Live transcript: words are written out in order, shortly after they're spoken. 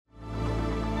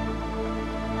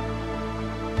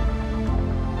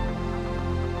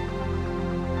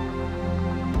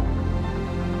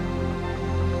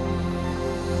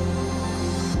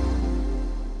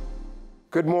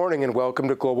Good morning and welcome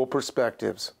to Global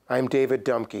Perspectives. I'm David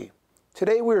Dumke.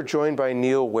 Today we are joined by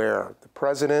Neil Weare, the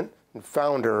president and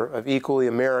founder of Equally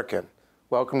American.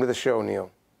 Welcome to the show,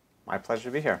 Neil. My pleasure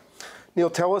to be here. Neil,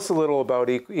 tell us a little about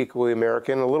Equally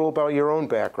American, a little about your own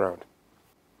background.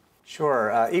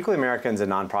 Sure. Equally American is a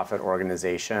nonprofit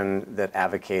organization that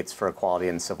advocates for equality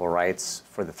and civil rights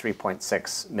for the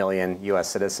 3.6 million U.S.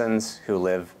 citizens who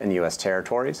live in U.S.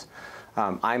 territories.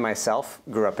 I myself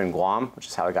grew up in Guam, which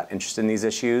is how I got interested in these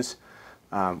issues.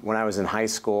 When I was in high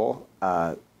school,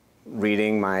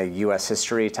 reading my U.S.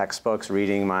 history textbooks,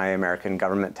 reading my American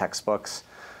government textbooks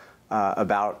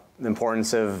about the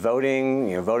importance of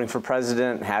voting, voting for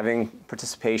president, having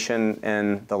participation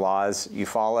in the laws you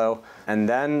follow. And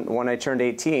then when I turned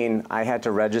 18, I had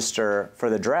to register for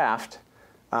the draft,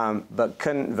 but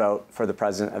couldn't vote for the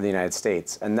president of the United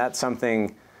States. And that's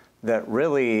something that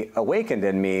really awakened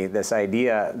in me this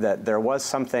idea that there was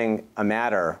something a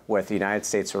matter with the United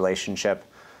States relationship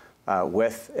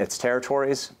with its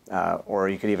territories, or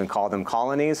you could even call them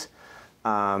colonies.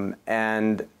 For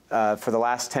the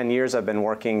last 10 years, I've been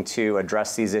working to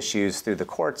address these issues through the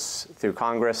courts, through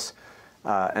Congress,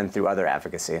 and through other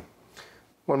advocacy.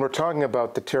 When we're talking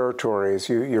about the territories,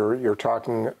 you're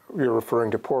referring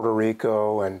to Puerto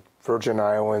Rico and Virgin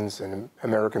Islands and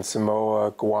American Samoa,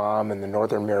 Guam, and the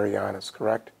Northern Marianas,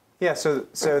 correct? Yeah, so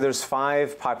there's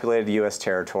 5 populated U.S.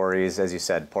 territories, as you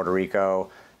said, Puerto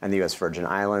Rico and the U.S. Virgin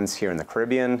Islands here in the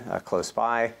Caribbean, close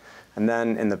by. And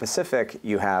then in the Pacific,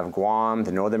 you have Guam,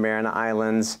 the Northern Mariana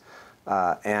Islands,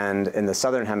 and in the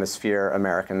Southern Hemisphere,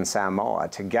 American Samoa.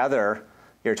 Together,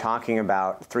 you're talking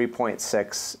about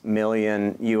 3.6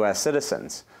 million U.S.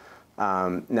 citizens.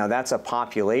 Now, that's a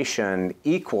population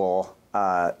equal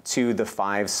to the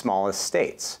 5 smallest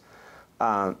states.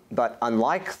 But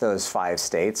unlike those 5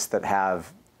 states that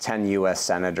have 10 U.S.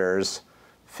 senators,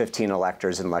 15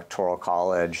 electors in Electoral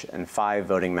College, and 5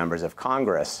 voting members of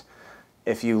Congress,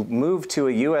 if you move to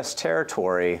a U.S.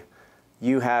 territory,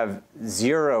 you have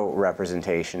 0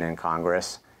 representation in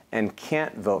Congress and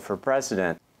can't vote for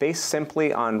president based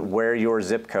simply on where your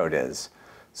zip code is.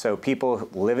 So people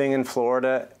living in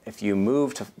Florida, if you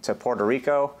move to Puerto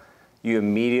Rico, you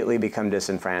immediately become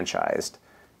disenfranchised.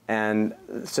 And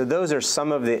so those are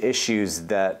some of the issues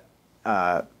that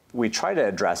we try to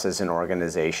address as an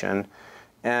organization.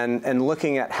 And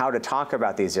looking at how to talk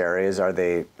about these areas, are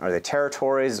they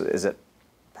territories? Is it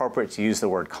appropriate to use the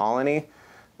word colony?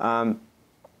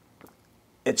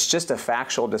 It's just a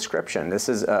factual description. This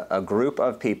is a group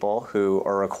of people who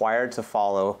are required to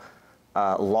follow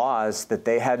laws that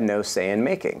they had no say in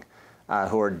making.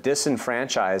 Who are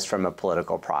disenfranchised from a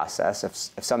political process.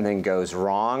 If something goes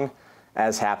wrong,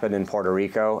 as happened in Puerto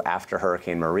Rico after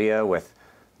Hurricane Maria with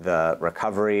the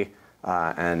recovery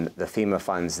and the FEMA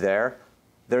funds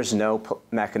there's no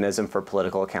mechanism for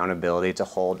political accountability to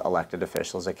hold elected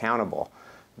officials accountable.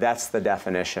 That's the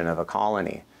definition of a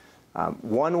colony.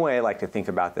 One way I like to think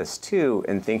about this too,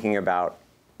 in thinking about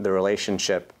the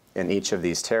relationship in each of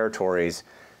these territories,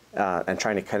 and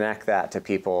trying to connect that to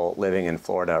people living in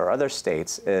Florida or other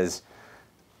states, is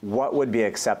what would be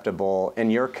acceptable in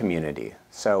your community.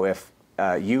 So if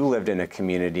you lived in a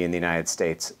community in the United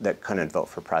States that couldn't vote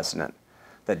for president,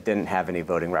 that didn't have any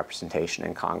voting representation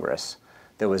in Congress,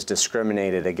 that was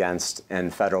discriminated against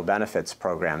in federal benefits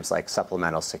programs like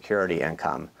supplemental security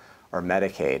income or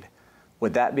Medicaid,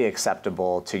 would that be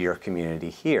acceptable to your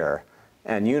community here?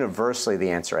 And universally, the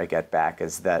answer I get back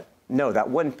is that no, that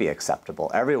wouldn't be acceptable.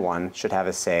 Everyone should have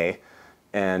a say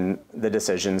in the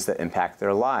decisions that impact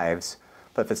their lives.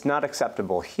 But if it's not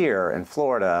acceptable here in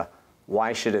Florida,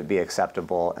 why should it be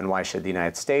acceptable, and why should the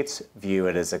United States view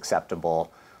it as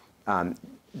acceptable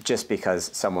just because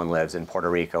someone lives in Puerto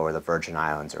Rico or the Virgin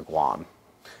Islands or Guam?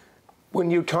 When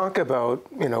you talk about,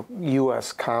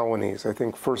 U.S. colonies, I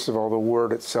think, first of all, the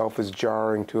word itself is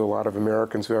jarring to a lot of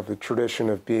Americans who have the tradition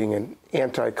of being an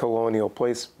anti-colonial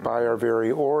place by our very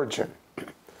origin.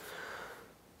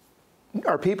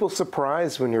 Are people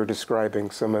surprised when you're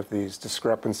describing some of these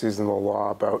discrepancies in the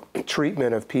law about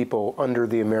treatment of people under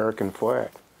the American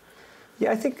flag?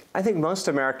 Yeah, I think most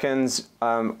Americans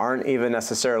aren't even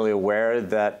necessarily aware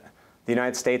that the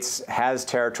United States has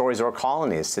territories or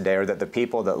colonies today, or that the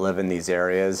people that live in these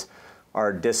areas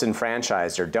are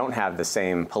disenfranchised or don't have the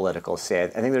same political say. I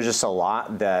think there's just a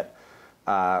lot that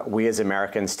we as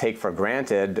Americans take for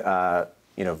granted,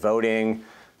 voting,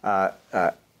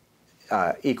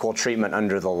 equal treatment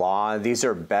under the law. These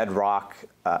are bedrock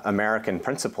American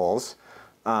principles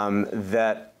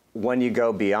that when you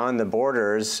go beyond the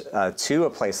borders to a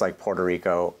place like Puerto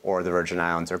Rico or the Virgin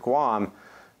Islands or Guam,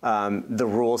 the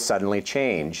rules suddenly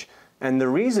change. And the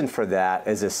reason for that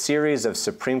is a series of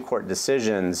Supreme Court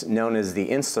decisions known as the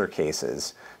Insular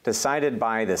cases, decided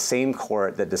by the same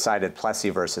court that decided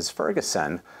Plessy versus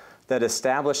Ferguson, that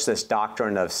established this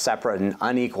doctrine of separate and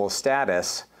unequal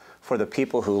status for the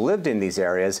people who lived in these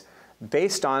areas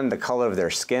based on the color of their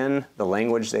skin, the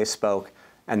language they spoke,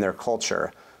 and their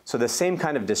culture. So the same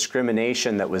kind of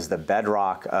discrimination that was the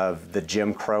bedrock of the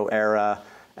Jim Crow era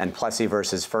and Plessy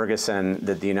versus Ferguson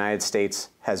that the United States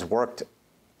has worked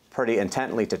pretty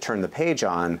intently to turn the page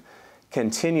on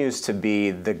continues to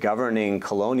be the governing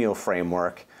colonial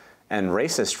framework and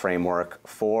racist framework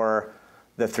for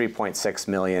the 3.6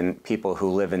 million people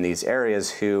who live in these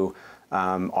areas who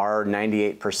are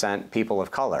 98% people of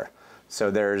color.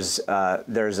 So there's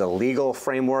a legal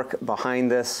framework behind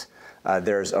this.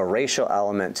 There's a racial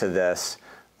element to this.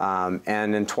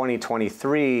 And in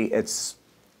 2023, as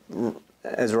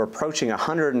we're approaching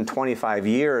 125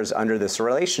 years under this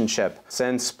relationship,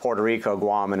 since Puerto Rico,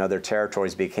 Guam, and other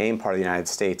territories became part of the United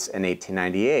States in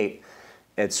 1898,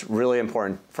 it's really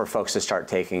important for folks to start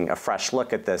taking a fresh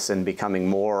look at this and becoming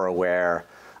more aware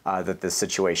that this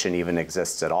situation even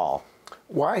exists at all.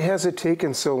 Why has it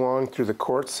taken so long through the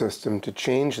court system to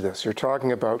change this? You're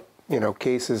talking about,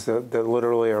 cases that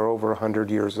literally are over 100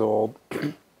 years old.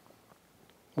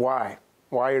 Why?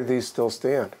 Why do these still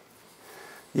stand?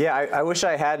 Yeah, I wish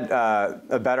I had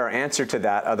a better answer to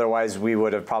that. Otherwise, we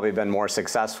would have probably been more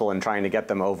successful in trying to get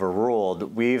them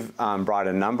overruled. We've brought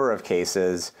a number of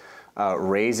cases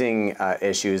raising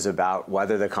issues about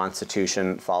whether the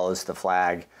Constitution follows the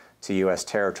flag to U.S.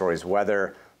 territories,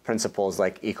 whether principles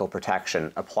like equal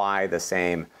protection apply the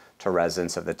same to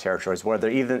residents of the territories, whether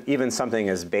even something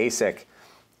as basic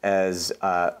as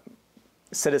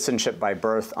citizenship by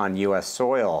birth on U.S.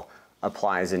 soil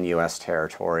applies in U.S.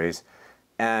 territories.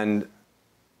 And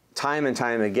time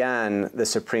again, the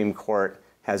Supreme Court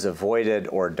has avoided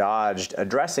or dodged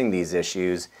addressing these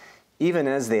issues, even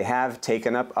as they have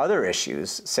taken up other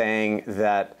issues, saying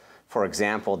that, for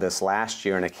example, this last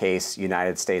year in a case,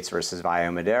 United States versus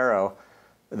Valle Madero,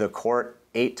 the court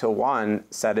 8-1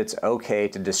 said it's okay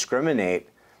to discriminate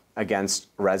against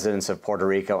residents of Puerto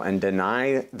Rico and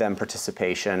deny them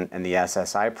participation in the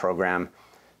SSI program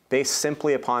based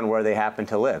simply upon where they happen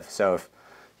to live. So if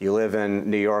you live in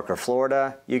New York or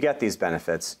Florida, you get these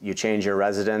benefits. You change your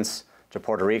residence to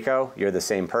Puerto Rico, you're the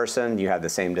same person, you have the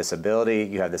same disability,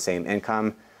 you have the same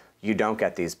income, you don't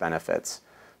get these benefits.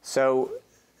 So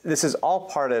this is all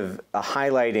part of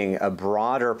highlighting a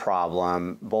broader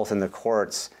problem, both in the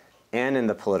courts and in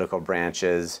the political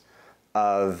branches,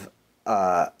 of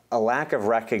a lack of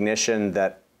recognition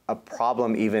that a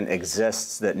problem even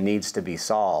exists that needs to be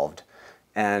solved.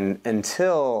 And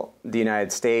until the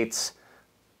United States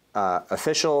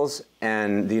officials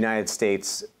and the United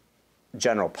States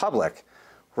general public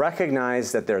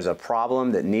recognize that there's a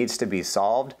problem that needs to be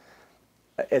solved,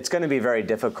 it's going to be very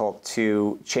difficult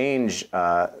to change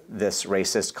this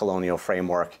racist colonial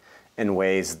framework in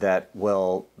ways that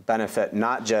will benefit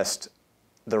not just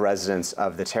the residents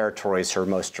of the territories who are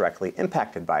most directly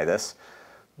impacted by this,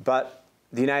 but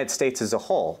the United States as a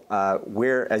whole.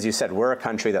 As you said, we're a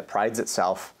country that prides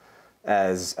itself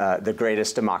as the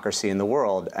greatest democracy in the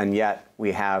world, and yet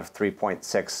we have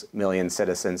 3.6 million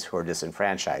citizens who are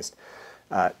disenfranchised.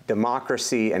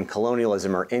 Democracy and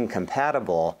colonialism are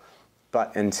incompatible,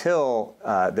 but until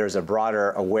there's a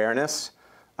broader awareness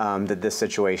that this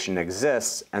situation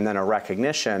exists, and then a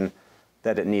recognition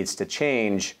that it needs to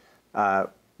change,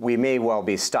 we may well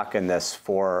be stuck in this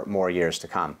for more years to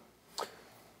come.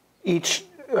 Each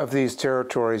of these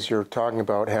territories you're talking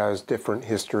about has different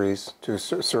histories to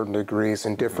certain degrees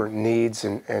and different needs.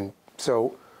 And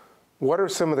so what are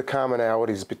some of the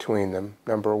commonalities between them,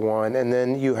 number one? And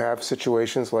then you have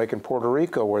situations like in Puerto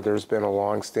Rico where there's been a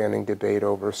long-standing debate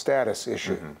over a status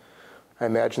issue. I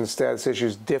imagine the status issue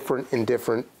is different in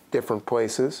different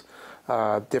places,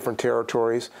 different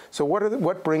territories. So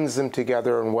what brings them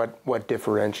together and what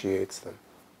differentiates them?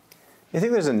 I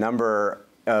think there's a number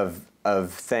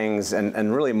of things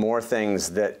and really more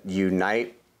things that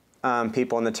unite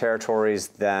people in the territories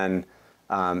than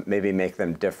maybe make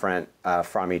them different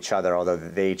from each other, although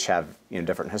they each have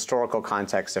different historical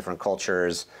contexts, different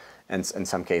cultures, and in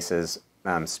some cases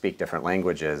speak different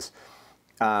languages.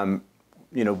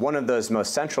 One of those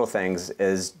most central things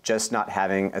is just not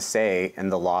having a say in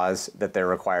the laws that they're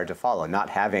required to follow, not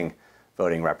having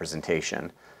voting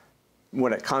representation.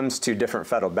 When it comes to different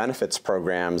federal benefits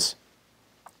programs,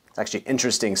 it's actually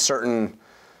interesting. Certain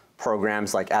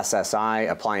programs like SSI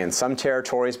apply in some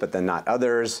territories, but then not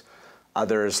others.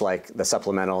 Others, like the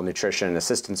Supplemental Nutrition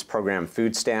Assistance Program,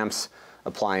 food stamps,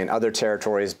 apply in other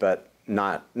territories, but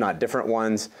not different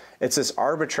ones. It's this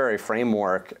arbitrary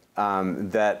framework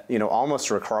that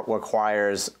almost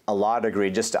requires a law degree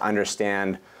just to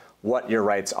understand what your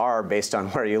rights are based on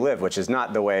where you live, which is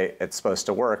not the way it's supposed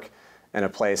to work in a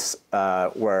place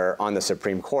where on the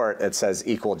Supreme Court it says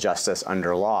equal justice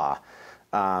under law.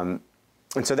 And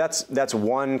so that's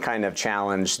one kind of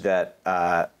challenge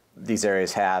that these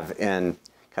areas have in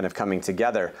kind of coming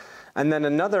together. And then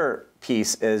another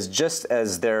piece is, just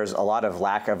as there's a lot of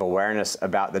lack of awareness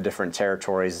about the different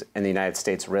territories in the United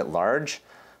States writ large,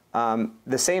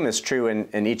 the same is true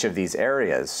in each of these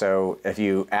areas. So if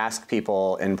you ask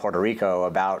people in Puerto Rico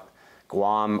about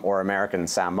Guam or American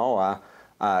Samoa,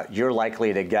 you're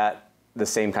likely to get the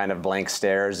same kind of blank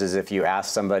stares as if you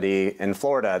ask somebody in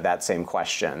Florida that same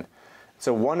question.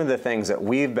 So one of the things that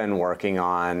we've been working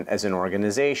on as an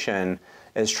organization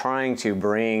is trying to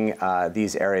bring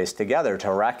these areas together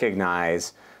to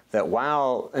recognize that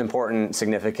while important,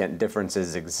 significant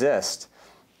differences exist,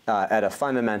 at a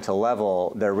fundamental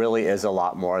level, there really is a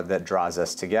lot more that draws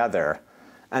us together.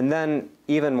 And then,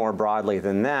 even more broadly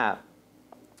than that,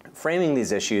 framing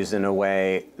these issues in a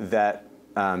way that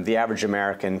the average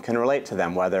American can relate to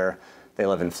them, whether they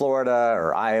live in Florida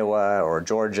or Iowa or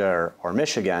Georgia or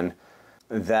Michigan,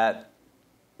 that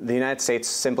the United States,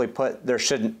 simply put, there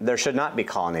should not be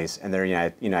colonies in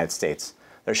the United States.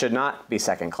 There should not be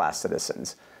second-class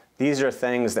citizens. These are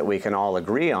things that we can all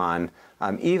agree on,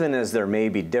 even as there may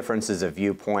be differences of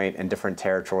viewpoint in different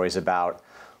territories about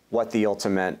what the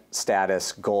ultimate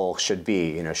status goal should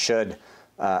be. Should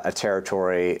a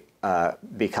territory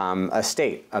become a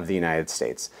state of the United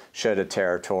States? Should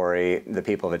the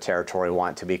people of a territory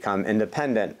want to become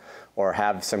independent or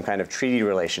have some kind of treaty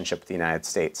relationship with the United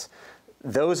States?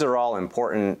 Those are all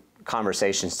important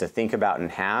conversations to think about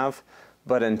and have,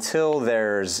 but until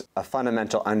there's a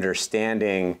fundamental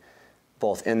understanding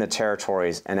both in the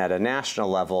territories and at a national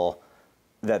level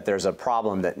that there's a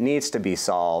problem that needs to be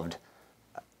solved,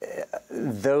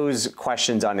 those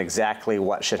questions on exactly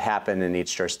what should happen in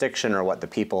each jurisdiction or what the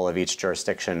people of each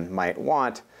jurisdiction might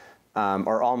want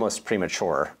are almost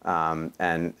premature.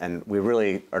 And we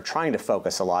really are trying to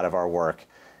focus a lot of our work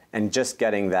and just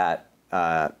getting that,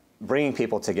 bringing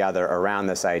people together around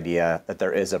this idea that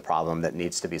there is a problem that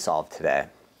needs to be solved today.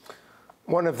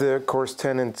 One of the course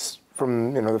tenets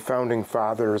from the founding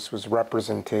fathers was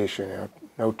representation.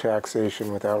 No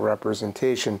taxation without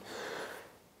representation.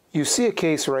 You see a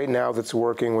case right now that's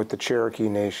working with the Cherokee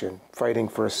Nation, fighting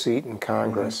for a seat in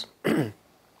Congress. Mm-hmm.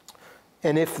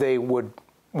 And if they would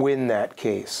win that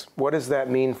case, what does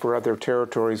that mean for other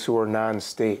territories who are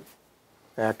non-state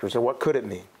actors, or what could it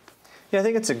mean? Yeah, I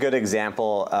think it's a good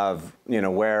example of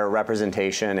where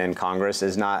representation in Congress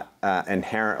is not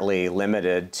inherently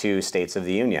limited to states of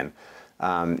the Union.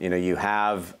 You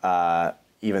have,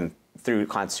 even through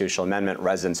constitutional amendment,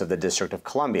 residents of the District of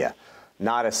Columbia,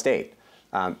 not a state,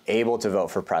 able to vote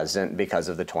for president because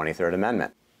of the 23rd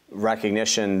Amendment.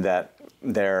 Recognition that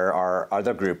there are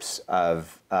other groups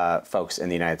of folks in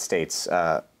the United States,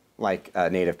 like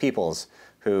Native peoples,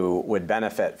 who would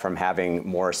benefit from having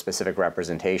more specific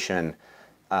representation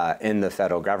in the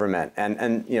federal government.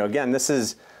 And again, this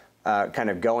is kind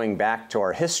of going back to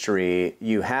our history.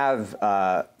 You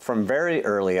have, from very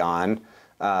early on,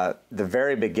 the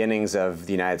very beginnings of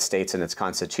the United States and its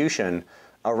Constitution,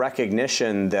 a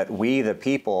recognition that we, the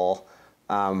people,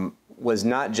 was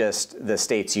not just the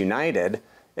states united,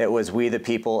 it was we, the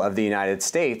people of the United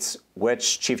States,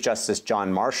 which Chief Justice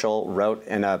John Marshall wrote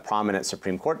in a prominent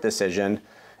Supreme Court decision,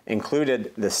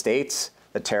 included the states,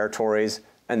 the territories,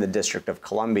 and the District of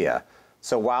Columbia.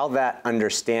 So while that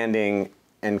understanding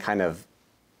and kind of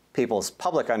people's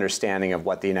public understanding of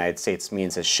what the United States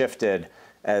means has shifted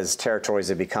as territories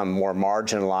have become more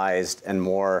marginalized and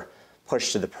more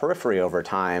pushed to the periphery over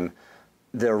time,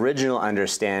 the original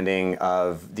understanding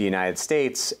of the United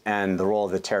States and the role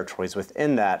of the territories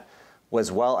within that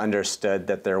was well understood,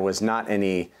 that there was not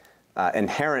any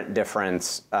inherent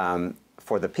difference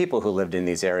for the people who lived in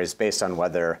these areas based on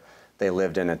whether they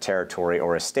lived in a territory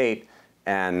or a state.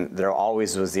 And there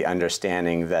always was the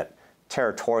understanding that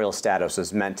territorial status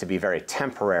was meant to be very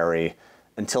temporary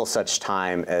until such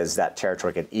time as that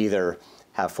territory could either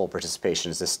have full participation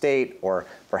as a state or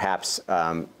perhaps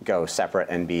go separate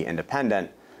and be independent.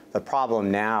 The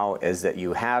problem now is that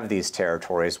you have these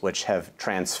territories which have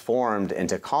transformed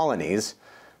into colonies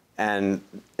and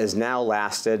is now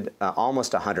lasted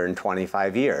almost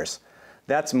 125 years.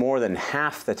 That's more than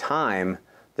half the time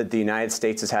that the United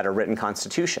States has had a written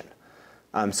constitution.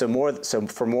 So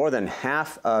for more than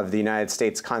half of the United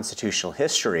States constitutional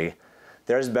history,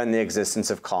 there's been the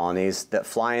existence of colonies that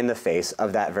fly in the face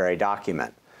of that very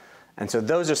document. And so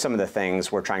those are some of the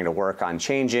things we're trying to work on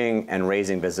changing and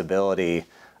raising visibility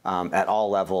at all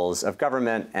levels of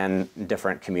government and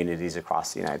different communities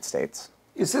across the United States.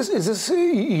 Is this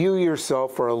you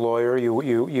yourself are a lawyer?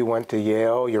 You went to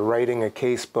Yale. You're writing a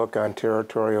case book on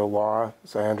territorial law,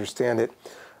 as I understand it,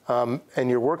 and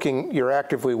you're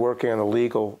actively working on the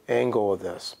legal angle of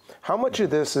this. How much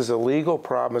of this is a legal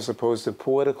problem as opposed to a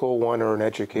political one or an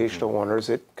educational one, or is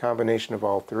it a combination of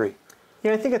all three?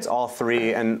 Yeah, I think it's all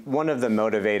three. And one of the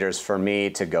motivators for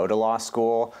me to go to law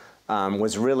school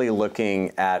was really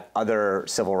looking at other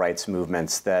civil rights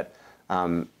movements that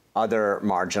other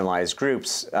marginalized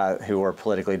groups who were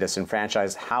politically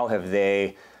disenfranchised, how have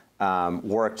they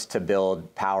worked to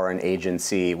build power and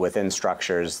agency within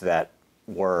structures that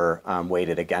were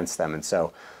weighted against them. And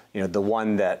so, the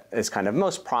one that is kind of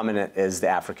most prominent is the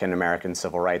African American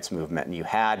civil rights movement. And you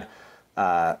had,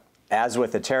 as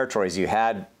with the territories, you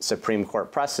had Supreme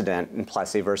Court precedent in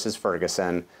Plessy versus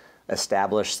Ferguson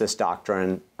established this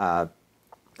doctrine of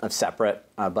separate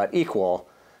but equal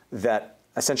that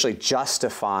essentially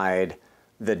justified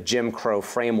the Jim Crow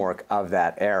framework of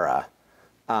that era.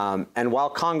 And while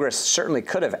Congress certainly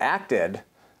could have acted,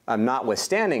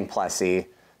 notwithstanding Plessy,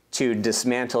 to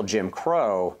dismantle Jim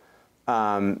Crow,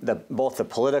 both the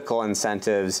political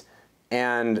incentives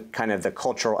and kind of the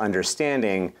cultural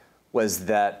understanding was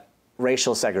that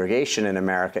racial segregation in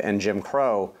America and Jim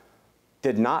Crow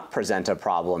did not present a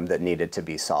problem that needed to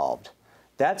be solved.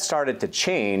 That started to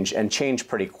change, and change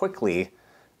pretty quickly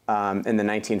in the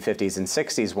 1950s and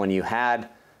 60s when you had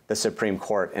the Supreme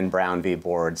Court in Brown v.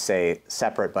 Board say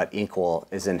separate but equal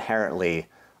is inherently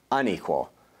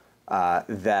unequal,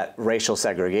 that racial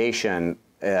segregation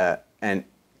and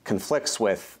conflicts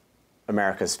with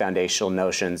America's foundational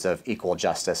notions of equal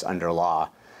justice under law.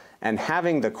 And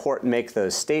having the court make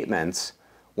those statements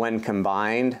when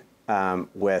combined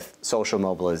with social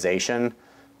mobilization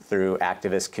through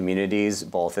activist communities,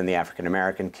 both in the African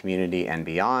American community and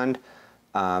beyond,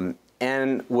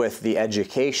 and with the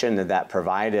education that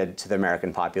provided to the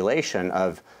American population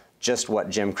of just what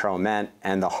Jim Crow meant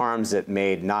and the harms it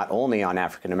made not only on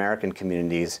African American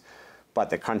communities, but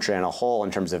the country on a whole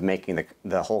in terms of making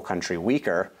the whole country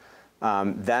weaker,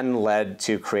 then led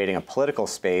to creating a political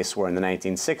space where in the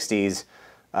 1960s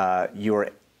you were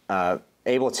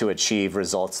able to achieve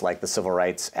results like the Civil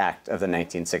Rights Act of the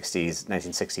 1960s,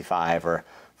 1965, or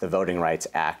the Voting Rights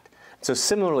Act. So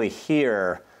similarly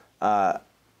here,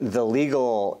 the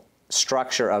legal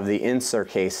structure of the insur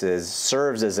cases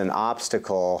serves as an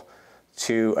obstacle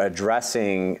to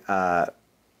addressing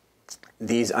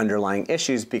these underlying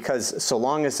issues, because so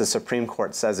long as the Supreme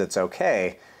Court says it's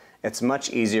okay, it's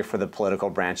much easier for the political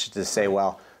branches to say,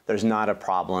 well, there's not a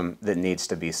problem that needs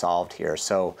to be solved here.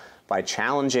 So by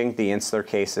challenging the insular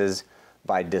cases,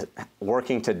 by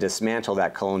working to dismantle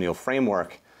that colonial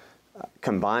framework,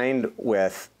 combined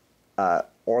with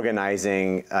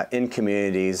organizing in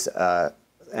communities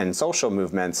and social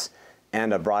movements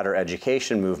and a broader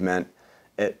education movement,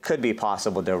 it could be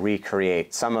possible to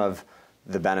recreate some of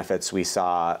the benefits we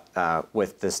saw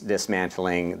with this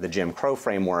dismantling the Jim Crow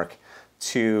framework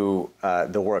to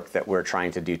the work that we're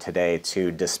trying to do today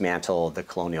to dismantle the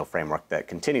colonial framework that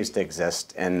continues to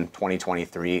exist in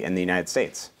 2023 in the United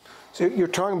States. So you're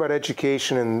talking about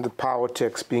education and the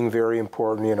politics being very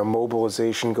important,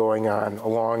 mobilization going on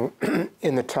along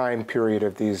in the time period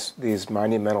of these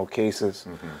monumental cases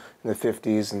in the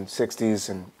 50s and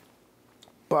 60s.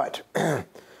 But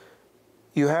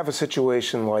you have a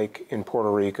situation like in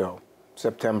Puerto Rico,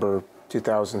 September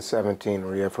 2017,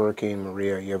 where you have Hurricane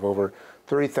Maria. You have over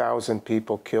 30,000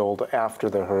 people killed after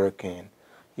the hurricane.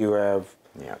 You have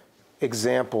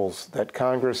examples that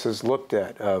Congress has looked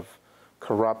at of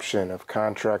corruption, of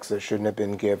contracts that shouldn't have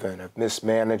been given, of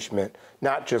mismanagement,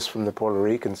 not just from the Puerto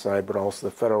Rican side, but also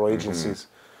the federal agencies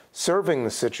serving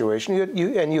the situation.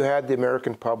 You had the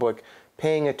American public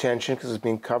paying attention because it's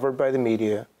being covered by the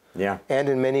media, and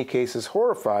in many cases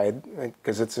horrified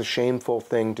because it's a shameful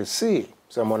thing to see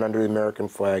someone under the American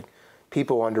flag,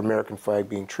 people under American flag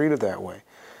being treated that way.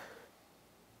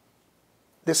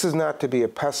 This is not to be a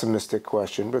pessimistic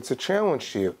question, but it's a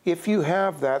challenge to you. If you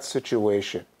have that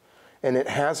situation, and it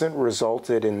hasn't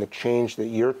resulted in the change that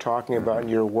you're talking about and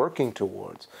you're working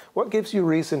towards, what gives you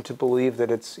reason to believe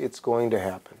that it's going to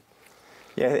happen?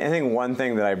 Yeah, I think one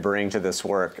thing that I bring to this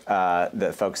work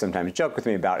that folks sometimes joke with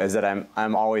me about is that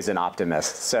I'm always an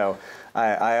optimist. So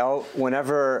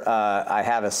whenever I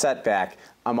have a setback,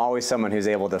 I'm always someone who's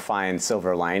able to find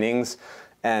silver linings.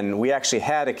 And we actually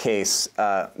had a case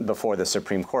before the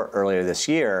Supreme Court earlier this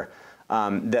year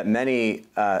that many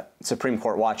Supreme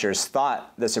Court watchers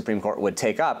thought the Supreme Court would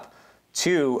take up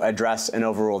to address and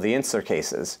overrule the insular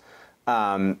cases.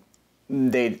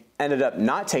 they ended up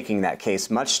not taking that case,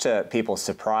 much to people's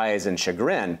surprise and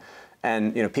chagrin.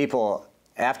 And people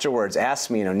afterwards asked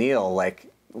me, Neil,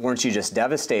 like, weren't you just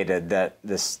devastated that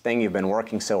this thing you've been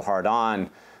working so hard on,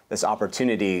 this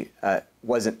opportunity,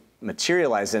 wasn't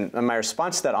materialized? And my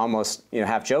response to that, almost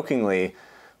half jokingly,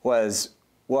 was,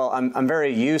 well, I'm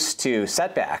very used to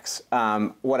setbacks.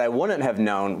 What I wouldn't have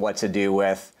known what to do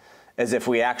with is if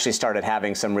we actually started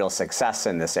having some real success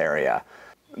in this area.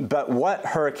 But what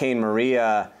Hurricane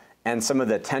Maria and some of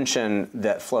the tension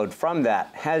that flowed from that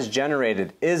has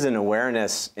generated is an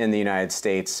awareness in the United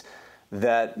States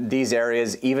that these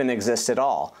areas even exist at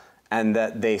all, and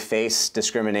that they face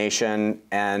discrimination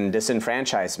and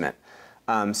disenfranchisement.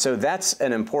 So that's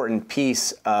an important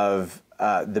piece of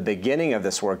the beginning of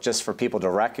this work, just for people to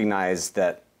recognize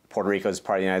that Puerto Rico is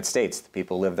part of the United States. The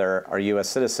people who live there are U.S.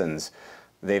 citizens.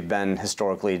 They've been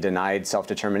historically denied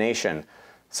self-determination.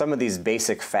 Some of these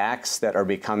basic facts that are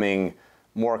becoming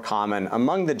more common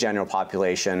among the general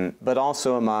population, but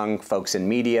also among folks in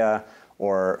media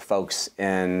or folks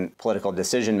in political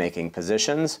decision-making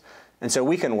positions. And so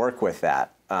we can work with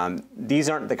that. These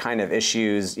aren't the kind of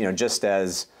issues, just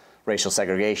as racial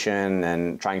segregation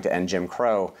and trying to end Jim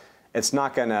Crow, it's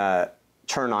not going to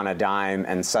turn on a dime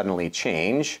and suddenly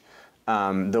change.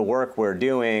 The work we're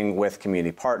doing with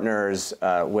community partners,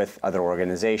 with other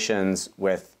organizations,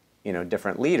 with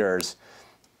different leaders,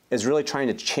 is really trying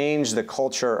to change the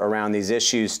culture around these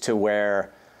issues to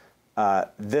where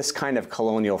this kind of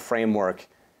colonial framework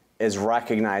is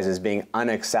recognized as being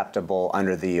unacceptable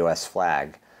under the U.S.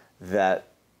 flag, that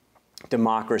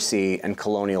democracy and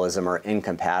colonialism are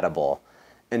incompatible.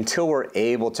 Until we're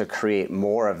able to create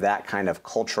more of that kind of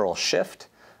cultural shift,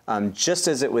 just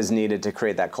as it was needed to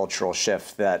create that cultural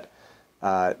shift that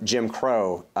Jim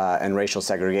Crow and racial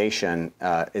segregation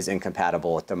is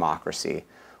incompatible with democracy.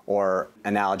 Or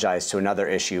analogized to another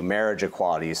issue, marriage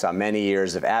equality. You saw many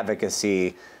years of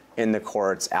advocacy in the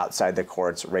courts, outside the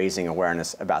courts, raising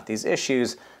awareness about these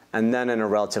issues. And then in a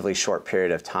relatively short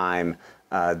period of time,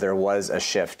 there was a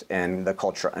shift in the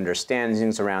cultural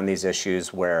understandings around these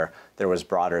issues where there was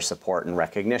broader support and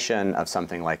recognition of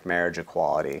something like marriage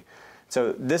equality.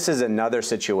 So this is another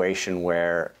situation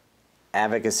where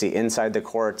advocacy inside the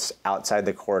courts, outside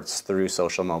the courts, through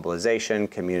social mobilization,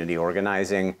 community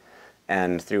organizing,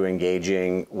 and through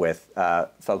engaging with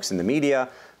folks in the media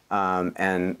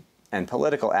and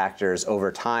political actors,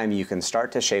 over time, you can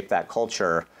start to shape that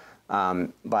culture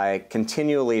by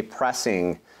continually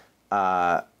pressing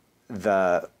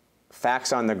the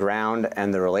facts on the ground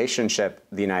and the relationship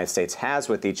the United States has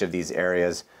with each of these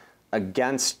areas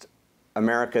against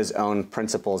America's own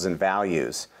principles and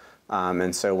values.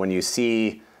 And so when you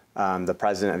see the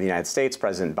President of the United States,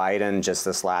 President Biden, just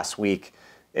this last week,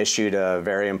 issued a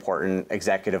very important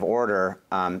executive order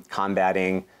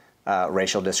combating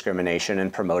racial discrimination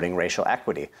and promoting racial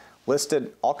equity.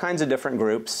 Listed all kinds of different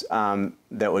groups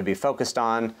that would be focused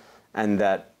on, and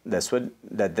that this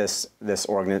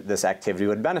activity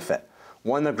would benefit.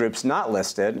 One of the groups not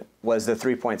listed was the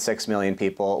 3.6 million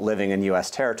people living in U.S.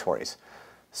 territories.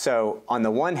 So on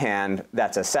the one hand,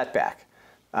 that's a setback.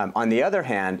 On the other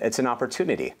hand, it's an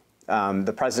opportunity.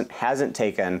 The president hasn't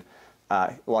taken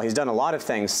well, he's done a lot of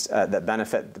things that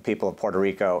benefit the people of Puerto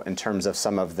Rico in terms of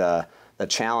some of the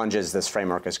challenges this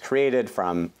framework has created,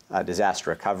 from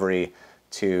disaster recovery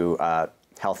to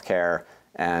healthcare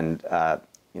and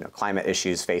climate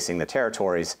issues facing the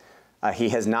territories. He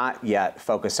has not yet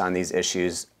focused on these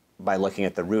issues by looking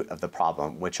at the root of the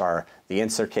problem, which are the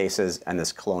insert cases and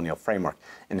this colonial framework.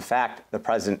 In fact, the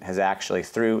president has actually,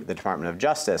 through the Department of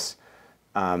Justice,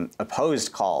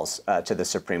 opposed calls to the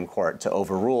Supreme Court to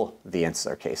overrule the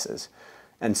insular cases.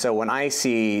 And so when I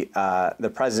see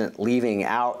the president leaving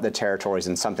out the territories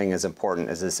in something as important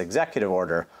as this executive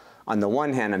order, on the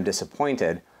one hand, I'm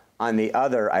disappointed. On the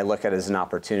other, I look at it as an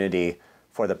opportunity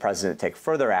for the president to take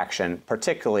further action,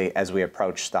 particularly as we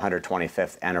approach the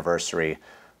 125th anniversary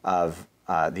of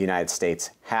the United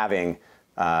States having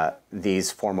these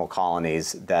formal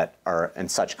colonies that are in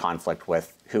such conflict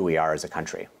with who we are as a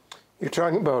country. You're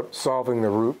talking about solving the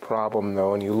root problem,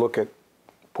 though, and you look at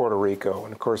Puerto Rico,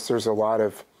 and of course there's a lot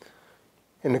of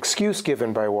an excuse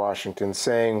given by Washington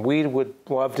saying we would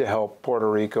love to help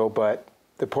Puerto Rico, but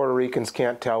the Puerto Ricans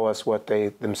can't tell us what they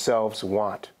themselves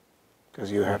want,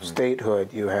 because you have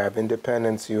statehood, you have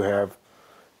independence, you have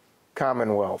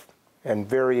Commonwealth, and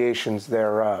variations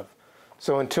thereof.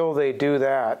 So until they do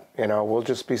that, we'll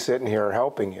just be sitting here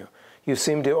helping you. You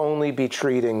seem to only be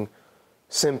treating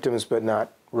symptoms but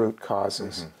not root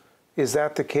causes. Is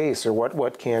that the case, or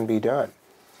what can be done?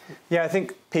 Yeah, I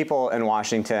think people in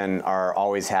Washington are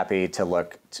always happy to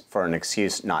look for an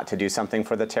excuse not to do something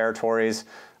for the territories.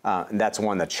 And that's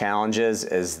one of the challenges,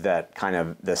 is that kind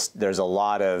of there's a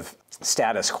lot of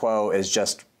status quo is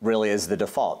just really is the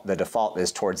default. The default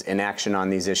is towards inaction on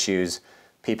these issues.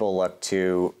 People look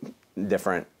to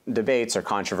different debates or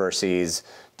controversies,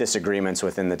 disagreements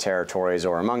within the territories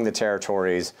or among the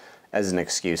territories as an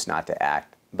excuse not to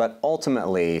act. But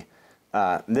ultimately,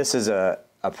 this is a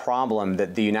problem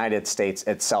that the United States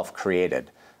itself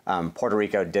created. Puerto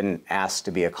Rico didn't ask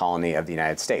to be a colony of the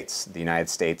United States. The United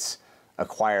States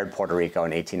acquired Puerto Rico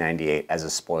in 1898 as a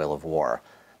spoil of war.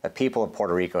 The people of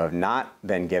Puerto Rico have not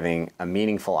been given a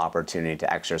meaningful opportunity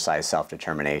to exercise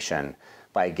self-determination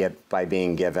by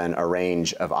being given a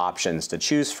range of options to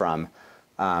choose from.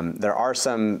 There are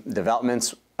some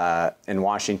developments in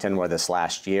Washington where this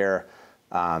last year,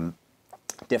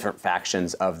 different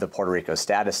factions of the Puerto Rico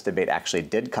status debate actually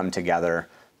did come together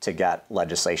to get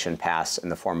legislation passed in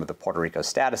the form of the Puerto Rico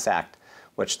Status Act,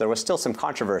 which there was still some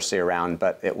controversy around,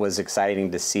 but it was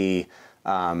exciting to see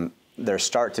there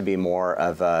start to be more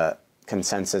of a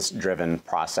consensus-driven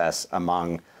process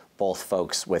among both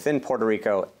folks within Puerto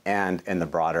Rico and in the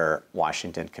broader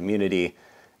Washington community,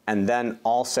 and then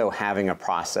also having a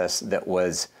process that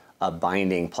was a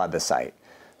binding plebiscite.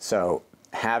 So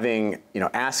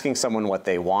asking someone what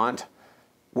they want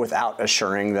without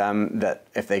assuring them that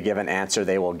if they give an answer,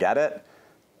 they will get it,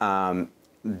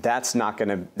 that's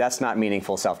not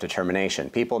meaningful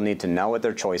self-determination. People need to know what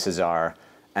their choices are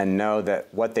and know that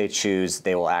what they choose,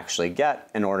 they will actually get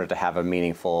in order to have a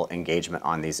meaningful engagement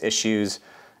on these issues.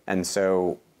 And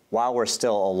so while we're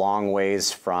still a long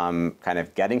ways from kind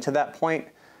of getting to that point,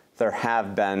 there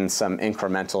have been some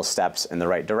incremental steps in the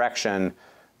right direction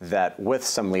that, with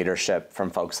some leadership from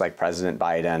folks like President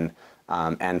Biden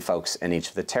and folks in each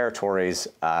of the territories,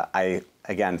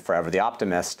 again, forever the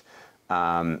optimist,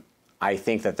 I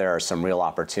think that there are some real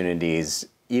opportunities,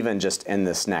 even just in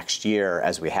this next year,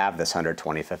 as we have this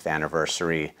 125th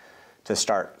anniversary, to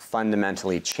start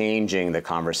fundamentally changing the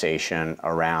conversation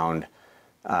around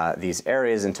these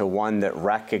areas into one that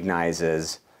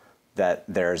recognizes that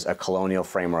there's a colonial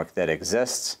framework that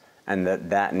exists and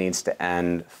that needs to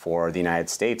end for the United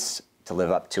States to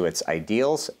live up to its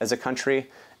ideals as a country,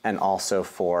 and also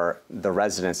for the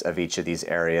residents of each of these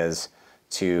areas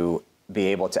to be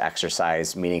able to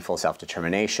exercise meaningful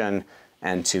self-determination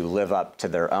and to live up to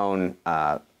their own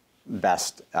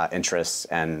best interests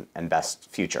and best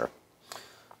future.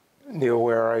 Neil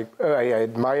Weare, I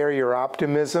admire your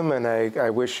optimism, and I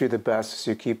wish you the best as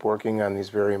you keep working on these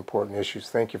very important issues.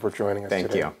 Thank you for joining us today.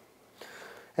 Thank you.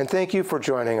 And thank you for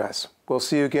joining us. We'll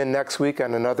see you again next week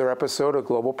on another episode of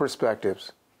Global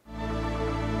Perspectives.